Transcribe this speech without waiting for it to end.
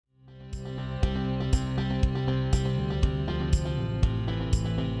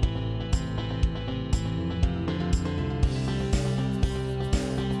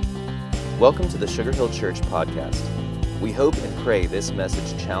Welcome to the Sugar Hill Church podcast. We hope and pray this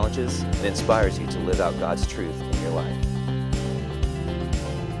message challenges and inspires you to live out God's truth in your life.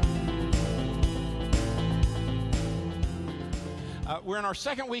 We're in our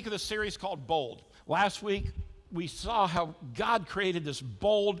second week of the series called Bold. Last week, we saw how God created this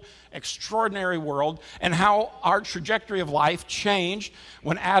bold, extraordinary world and how our trajectory of life changed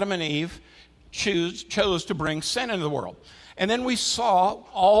when Adam and Eve chose to bring sin into the world. And then we saw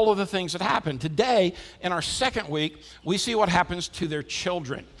all of the things that happened. Today, in our second week, we see what happens to their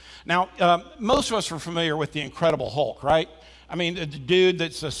children. Now, most of us are familiar with the Incredible Hulk, right? I mean, the dude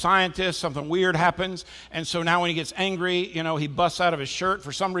that's a scientist, something weird happens, and so now when he gets angry, he busts out of his shirt.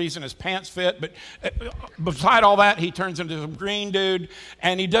 For some reason, his pants fit, but beside all that, he turns into some green dude,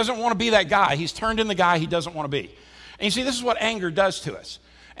 and he doesn't want to be that guy. He's turned into the guy he doesn't want to be. And you see, this is what anger does to us.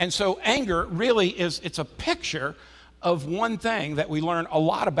 And so anger really it's a picture of one thing that we learn a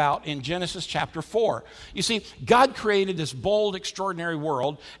lot about in Genesis chapter 4. You see, God created this bold, extraordinary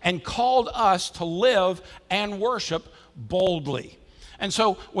world and called us to live and worship boldly. And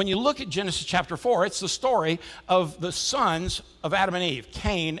so when you look at Genesis chapter 4, it's the story of the sons of Adam and Eve,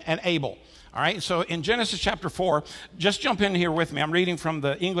 Cain and Abel. All right, so in Genesis chapter 4, just jump in here with me. I'm reading from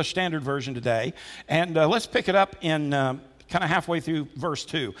the English Standard Version today, and let's pick it up in kind of halfway through verse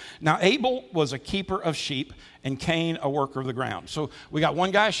 2. Now, Abel was a keeper of sheep, and Cain a worker of the ground. So we got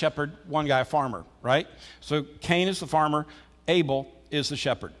one guy a shepherd, one guy a farmer, right? So Cain is the farmer, Abel is the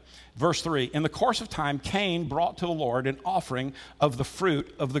shepherd. Verse 3, in the course of time, Cain brought to the Lord an offering of the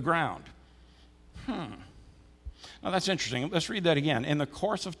fruit of the ground. Now that's interesting. Let's read that again. In the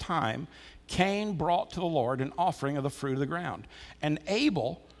course of time, Cain brought to the Lord an offering of the fruit of the ground. And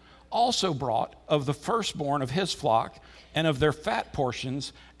Abel also brought of the firstborn of his flock and of their fat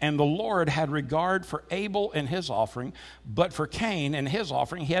portions, and the Lord had regard for Abel and his offering, but for Cain and his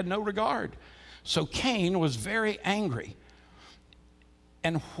offering he had no regard. So Cain was very angry.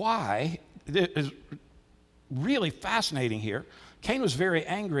 And why, it is really fascinating here, Cain was very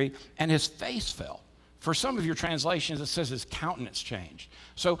angry and his face fell. For some of your translations, it says his countenance changed.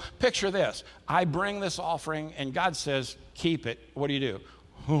 So picture this. I bring this offering and God says, keep it. What do?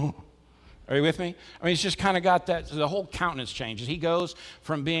 Are you with me? I mean, it's just kind of got that, the whole countenance changes. He goes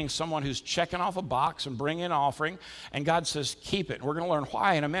from being someone who's checking off a box and bringing an offering, and God says, keep it. We're going to learn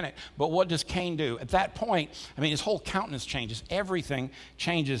why in a minute. But what does Cain do? At that point, I mean, his whole countenance changes. Everything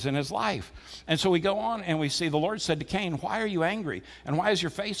changes in his life. And so we go on and we see the Lord said to Cain, why are you angry? And why is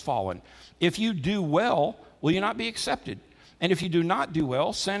your face fallen? If you do well, will you not be accepted? And if you do not do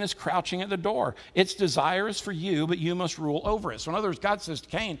well, sin is crouching at the door. Its desire is for you, but you must rule over it. So in other words, God says to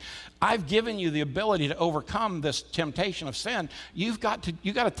Cain, I've given you the ability to overcome this temptation of sin. You've got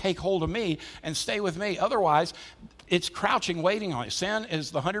to take hold of me and stay with me. Otherwise, it's crouching, waiting on you. Sin is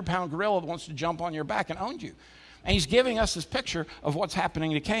the 100-pound gorilla that wants to jump on your back and own you. And he's giving us this picture of what's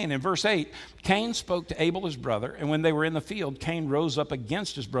happening to Cain. In verse 8, Cain spoke to Abel, his brother, and when they were in the field, Cain rose up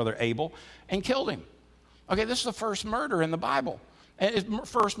against his brother Abel and killed him. Okay, this is the first murder in the Bible. It's the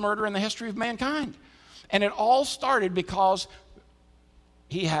first murder in the history of mankind. And it all started because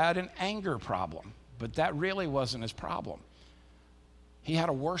he had an anger problem. But that really wasn't his problem. He had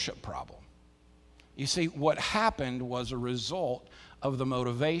a worship problem. You see, what happened was a result of the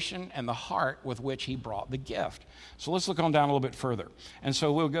motivation and the heart with which he brought the gift. So let's look on down a little bit further. And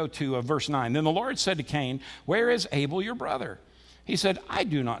so we'll go to verse 9. Then the Lord said to Cain, where is Abel your brother? He said, I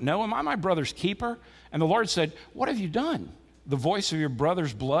do not know. Am I my brother's keeper? And the Lord said, what have you done? The voice of your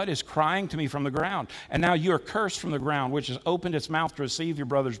brother's blood is crying to me from the ground. And now you are cursed from the ground, which has opened its mouth to receive your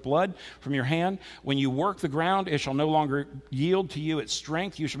brother's blood from your hand. When you work the ground, it shall no longer yield to you its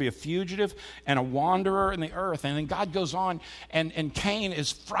strength. You shall be a fugitive and a wanderer in the earth. And then God goes on, and Cain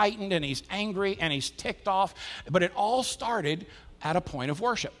is frightened, and he's angry, and he's ticked off. But it all started at a point of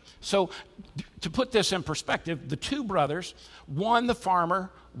worship. So to put this in perspective, the two brothers, one the farmer,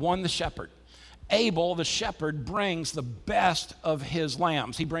 one the shepherd. Abel, the shepherd, brings the best of his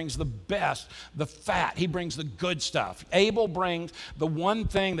lambs. He brings the best, the fat. He brings the good stuff. Abel brings the one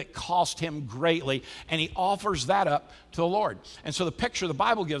thing that cost him greatly, and he offers that up to the Lord. And so the picture the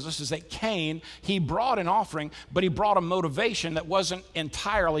Bible gives us is that Cain, he brought an offering, but he brought a motivation that wasn't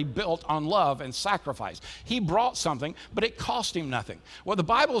entirely built on love and sacrifice. He brought something, but it cost him nothing. What the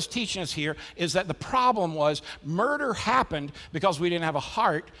Bible is teaching us here is that the problem was murder happened because we didn't have a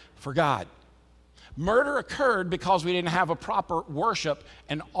heart for God. Murder occurred because we didn't have a proper worship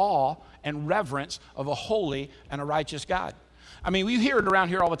and awe and reverence of a holy and a righteous God. I mean, we hear it around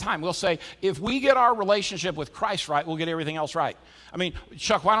here all the time. We'll say, if we get our relationship with Christ right, we'll get everything else right. I mean,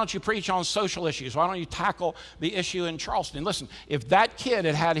 Chuck, why don't you preach on social issues? Why don't you tackle the issue in Charleston? Listen, if that kid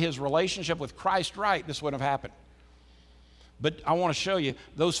had had his relationship with Christ right, this wouldn't have happened. But I want to show you,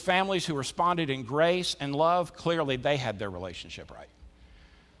 those families who responded in grace and love, clearly they had their relationship right.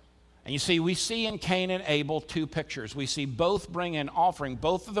 And you see, we see in Cain and Abel two pictures. We see both bring an offering,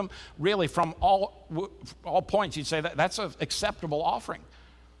 both of them really from all points. You'd say that's an acceptable offering.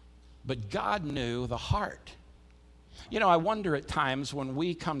 But God knew the heart. You know, I wonder at times when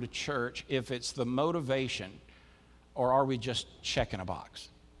we come to church if it's the motivation or are we just checking a box?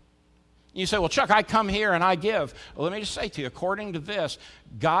 You say, well, Chuck, I come here and I give. Well, let me just say to you, according to this,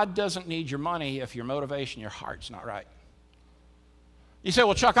 God doesn't need your money if your motivation, your heart's not right. You say,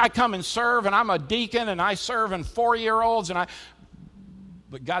 well, Chuck, I come and serve, and I'm a deacon, and I serve in 4-year-olds,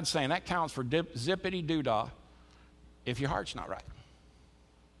 but God's saying that counts for zippity-doo-dah if your heart's not right.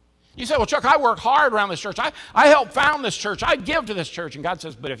 You say, well, Chuck, I work hard around this church. I helped found this church. I give to this church. And God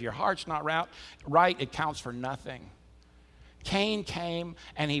says, but if your heart's not right, it counts for nothing. Cain came,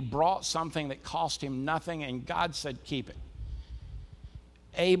 and he brought something that cost him nothing, and God said, keep it.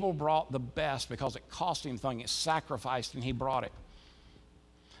 Abel brought the best because it cost him something. It sacrificed, and he brought it.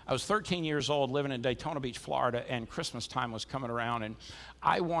 I was 13 years old living in Daytona Beach, Florida, and Christmas time was coming around, and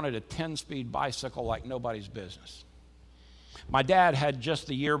I wanted a 10-speed bicycle like nobody's business. My dad had just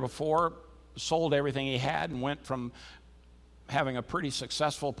the year before sold everything he had and went from having a pretty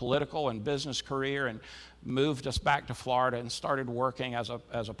successful political and business career and moved us back to Florida and started working as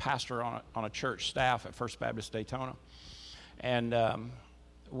a pastor on a church staff at First Baptist Daytona. And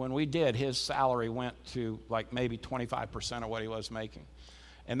when we did, his salary went to like maybe 25% of what he was making.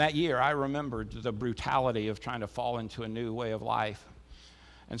 And that year, I remembered the brutality of trying to fall into a new way of life.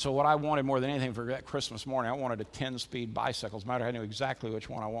 And so what I wanted more than anything for that Christmas morning, I wanted a 10-speed bicycle. As a matter of fact, I knew exactly which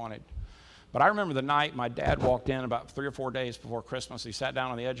one I wanted. But I remember the night my dad walked in about 3 or 4 days before Christmas. He sat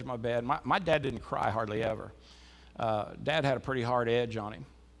down on the edge of my bed. My dad didn't cry hardly ever. Dad had a pretty hard edge on him.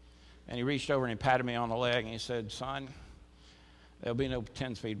 And he reached over and he patted me on the leg and he said, son, there'll be no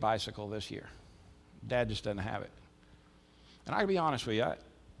 10-speed bicycle this year. Dad just doesn't have it. And I gotta be honest with you,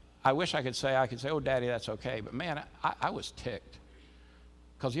 I wish I could say, oh, Daddy, that's okay. But man, I was ticked.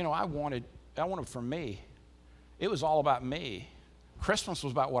 Because, you know, I wanted for me. It was all about me. Christmas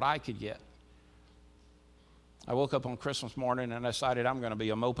was about what I could get. I woke up on Christmas morning and I decided I'm going to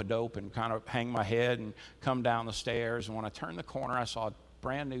be a mope-a-dope and kind of hang my head and come down the stairs. And when I turned the corner, I saw a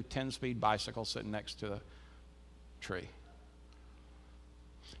brand new 10-speed bicycle sitting next to the tree.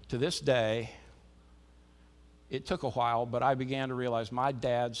 To this day, it took a while, but I began to realize my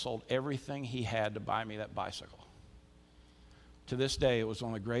dad sold everything he had to buy me that bicycle. To this day, it was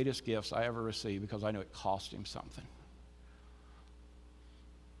one of the greatest gifts I ever received because I knew it cost him something.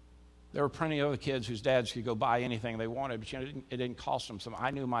 There were plenty of other kids whose dads could go buy anything they wanted, but you know, it didn't cost them something.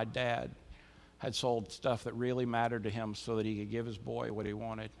 I knew my dad had sold stuff that really mattered to him so that he could give his boy what he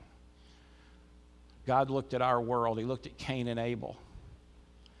wanted. God looked at our world. He looked at Cain and Abel.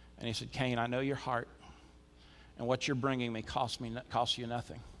 And he said, Cain, I know your heart. And what you're bringing me costs you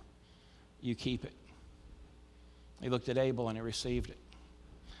nothing. You keep it. He looked at Abel and he received it.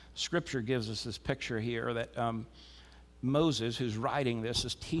 Scripture gives us this picture here that Moses, who's writing this,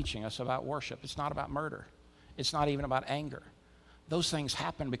 is teaching us about worship. It's not about murder. It's not even about anger. Those things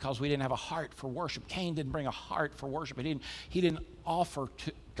happen because we didn't have a heart for worship. Cain didn't bring a heart for worship. He didn't offer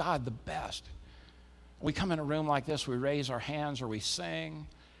to God the best. We come in a room like this, we raise our hands or we sing.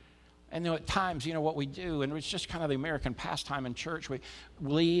 And at times, what we do, and it's just kind of the American pastime in church. We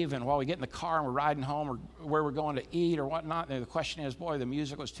leave, and while we get in the car and we're riding home or where we're going to eat or whatnot, the question is, boy, the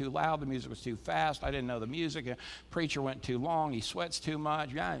music was too loud, the music was too fast, I didn't know the music, the preacher went too long, he sweats too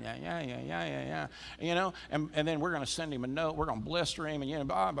much, and then we're going to send him a note, we're going to blister him, and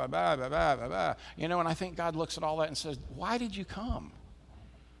blah, blah, blah, blah, blah, blah, blah. And I think God looks at all that and says, why did you come?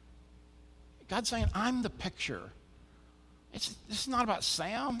 God's saying, I'm the picture. This is not about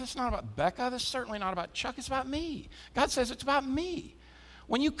Sam. This is not about Becca. This is certainly not about Chuck. It's about me. God says it's about me.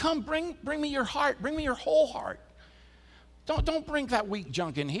 When you come, bring me your heart. Bring me your whole heart. Don't bring that weak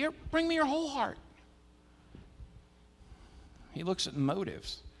junk in here. Bring me your whole heart. He looks at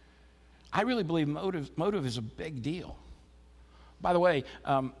motives. I really believe motive is a big deal. By the way,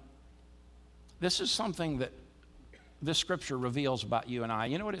 this is something that this scripture reveals about you and I.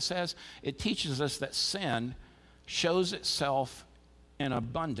 You know what it says? It teaches us that sin shows itself in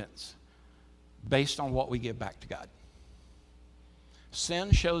abundance based on what we give back to God.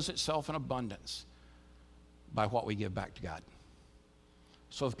 Sin shows itself in abundance by what we give back to God.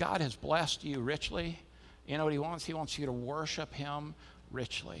 So if God has blessed you richly, You know what he wants? He wants you to worship him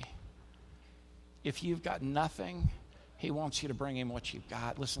richly. If you've got nothing, he wants you to bring him what you've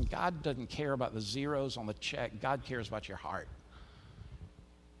got. Listen, God doesn't care about the zeros on the check. God cares about your heart.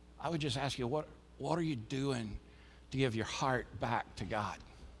 I would just ask you, what are you doing to give your heart back to God?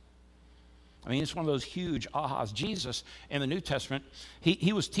 I mean, it's one of those huge ahas. Jesus, in the New Testament,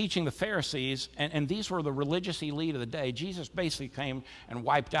 he was teaching the Pharisees, and these were the religious elite of the day. Jesus basically came and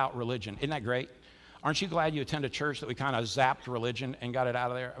wiped out religion. Isn't that great? Aren't you glad you attend a church that we kind of zapped religion and got it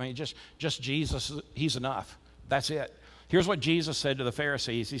out of there? I mean, just Jesus, he's enough. That's it. Here's what Jesus said to the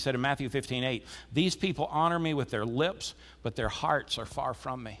Pharisees. He said in Matthew 15:8, "These people honor me with their lips, but their hearts are far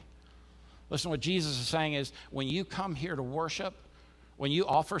from me." Listen, what Jesus is saying is, when you come here to worship, when you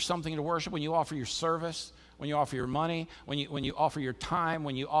offer something to worship, when you offer your service, when you offer your money, when you offer your time,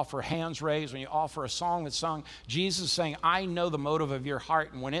 when you offer hands raised, when you offer a song that's sung, Jesus is saying, I know the motive of your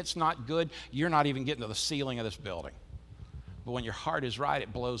heart, and when it's not good, you're not even getting to the ceiling of this building. But when your heart is right,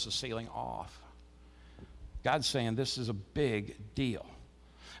 it blows the ceiling off. God's saying this is a big deal.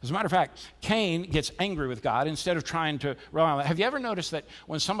 As a matter of fact, Cain gets angry with God instead of trying to rely on that. Have you ever noticed that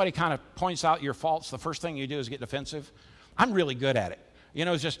when somebody kind of points out your faults, the first thing you do is get defensive? I'm really good at it. You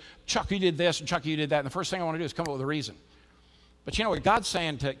know, it's just, Chuck, you did this, and Chuck, you did that, and the first thing I want to do is come up with a reason. But you know what God's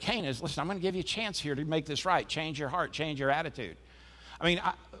saying to Cain is, listen, I'm going to give you a chance here to make this right. Change your heart, change your attitude. I mean,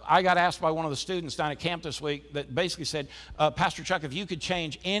 I got asked by one of the students down at camp this week that basically said, Pastor Chuck, if you could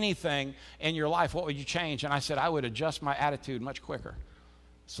change anything in your life, what would you change? And I said, I would adjust my attitude much quicker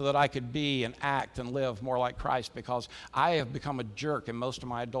so that I could be and act and live more like Christ, because I have become a jerk in most of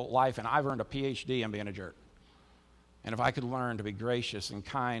my adult life, and I've earned a PhD in being a jerk. And if I could learn to be gracious and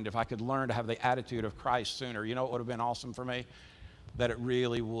kind, if I could learn to have the attitude of Christ sooner, you know what would have been awesome for me? That it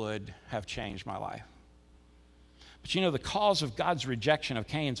really would have changed my life. But you know, the cause of God's rejection of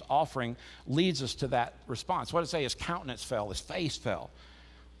Cain's offering leads us to that response. What did it say? His countenance fell, his face fell.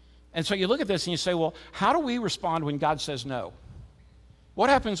 And so you look at this and you say, well, how do we respond when God says no? What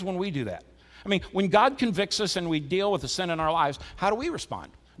happens when we do that? I mean, when God convicts us and we deal with the sin in our lives, how do we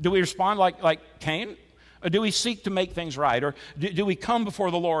respond? Do we respond like Cain? Or do we seek to make things right? Or do we come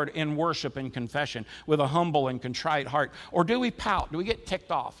before the Lord in worship and confession with a humble and contrite heart? Or do we pout? Do we get ticked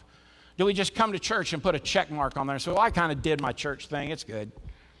off? Do we just come to church and put a check mark on there and say, well, I kind of did my church thing, it's good.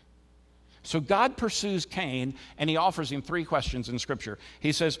 So God pursues Cain, and he offers him 3 questions in Scripture.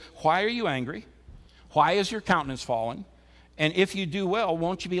 He says, why are you angry? Why is your countenance fallen? And if you do well,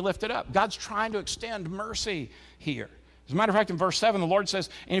 won't you be lifted up? God's trying to extend mercy here. As a matter of fact, in verse 7, the Lord says,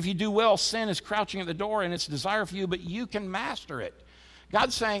 and if you do well, sin is crouching at the door and its desire for you, but you can master it.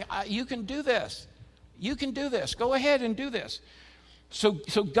 God's saying, you can do this. You can do this. Go ahead and do this. So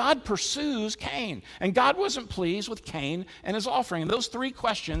God pursues Cain, and God wasn't pleased with Cain and his offering. And those 3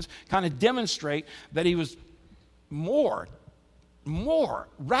 questions kind of demonstrate that he was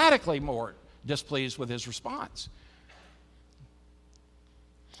radically more displeased with his response.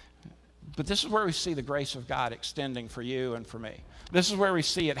 But this is where we see the grace of God extending for you and for me. This is where we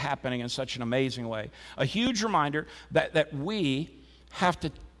see it happening in such an amazing way. A huge reminder that we have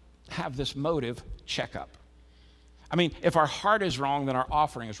to have this motive checkup. I mean, if our heart is wrong, then our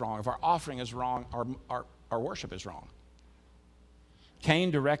offering is wrong. If our offering is wrong, our worship is wrong.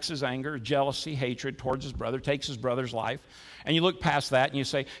 Cain directs his anger, jealousy, hatred towards his brother, takes his brother's life. And you look past that and you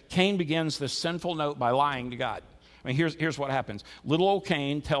say, Cain begins this sinful note by lying to God. I mean, here's what happens. Little old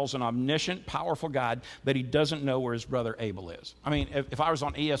Cain tells an omniscient, powerful God that he doesn't know where his brother Abel is. I mean, if I was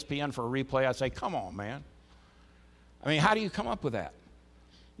on ESPN for a replay, I'd say, come on, man. I mean, how do you come up with that?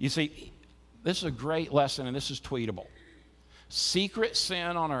 You see, this is a great lesson, and this is tweetable. Secret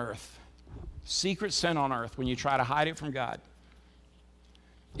sin on earth, when you try to hide it from God,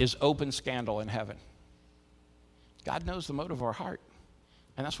 is open scandal in heaven. God knows the motive of our heart,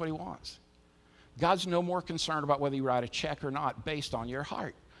 and that's what he wants. God's no more concerned about whether you write a check or not based on your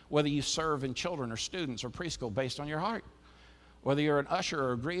heart, whether you serve in children or students or preschool based on your heart, whether you're an usher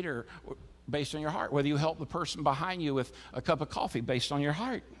or a greeter based on your heart, whether you help the person behind you with a cup of coffee based on your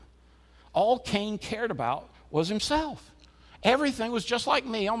heart. All Cain cared about was himself. Everything was just like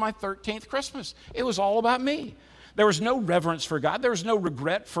me on my 13th Christmas. It was all about me. There was no reverence for God. There was no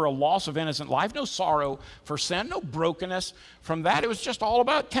regret for a loss of innocent life, no sorrow for sin, no brokenness from that. It was just all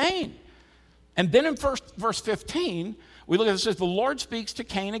about Cain. And then in verse 15, we look at this, it says, the Lord speaks to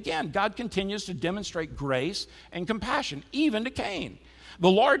Cain again. God continues to demonstrate grace and compassion, even to Cain. The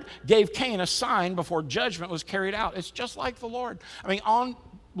Lord gave Cain a sign before judgment was carried out. It's just like the Lord. I mean,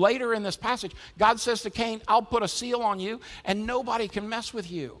 later in this passage, God says to Cain, I'll put a seal on you, and nobody can mess with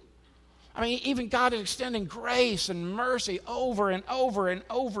you. I mean, even God is extending grace and mercy over and over and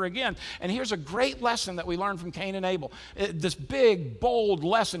over again. And here's a great lesson that we learned from Cain and Abel. This big, bold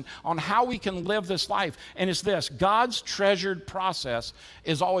lesson on how we can live this life. And it's this: God's treasured process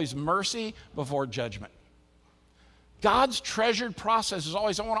is always mercy before judgment. God's treasured process is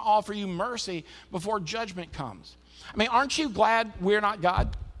always, I want to offer you mercy before judgment comes. I mean, aren't you glad we're not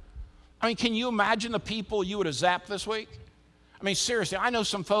God? I mean, can you imagine the people you would have zapped this week? I mean, seriously, I know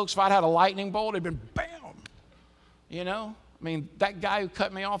some folks, if I'd had a lightning bolt, it'd been bam. You know? I mean, that guy who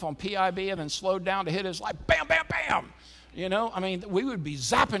cut me off on PIB and then slowed down to hit his light, bam, bam, bam. You know? I mean, we would be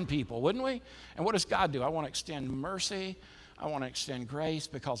zapping people, wouldn't we? And what does God do? I want to extend mercy. I want to extend grace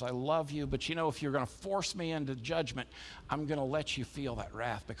because I love you. But you know, if you're going to force me into judgment, I'm going to let you feel that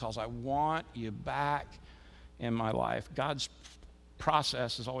wrath because I want you back in my life. God's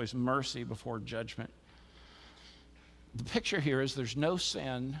process is always mercy before judgment. The picture here is there's no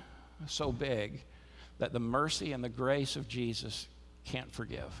sin so big that the mercy and the grace of Jesus can't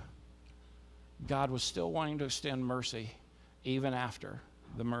forgive. God was still wanting to extend mercy even after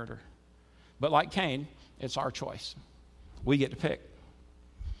the murder. But like Cain, it's our choice. We get to pick.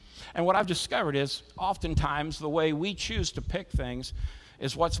 And what I've discovered is oftentimes the way we choose to pick things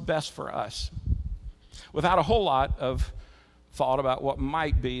is what's best for us, without a whole lot of thought about what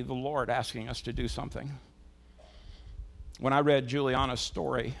might be the Lord asking us to do something. When I read Juliana's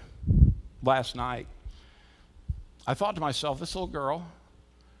story last night, I thought to myself, this little girl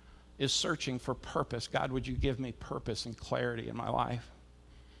is searching for purpose. God, would you give me purpose and clarity in my life?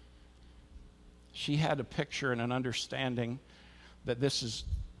 She had a picture and an understanding that this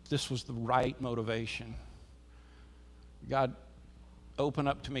was the right motivation. God, open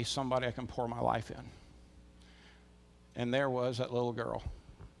up to me somebody I can pour my life in. And there was that little girl.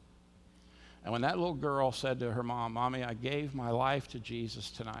 And when that little girl said to her mom, Mommy, I gave my life to Jesus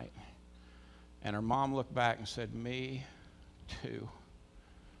tonight. And her mom looked back and said, me too.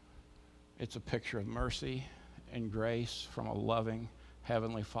 It's a picture of mercy and grace from a loving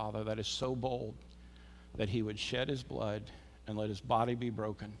Heavenly Father that is so bold that he would shed his blood and let his body be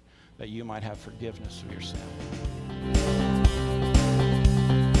broken that you might have forgiveness of your sin.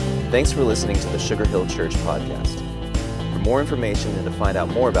 Thanks for listening to the Sugar Hill Church podcast. For more information and to find out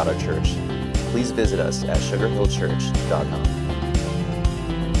more about our church, please visit us at sugarhillchurch.com.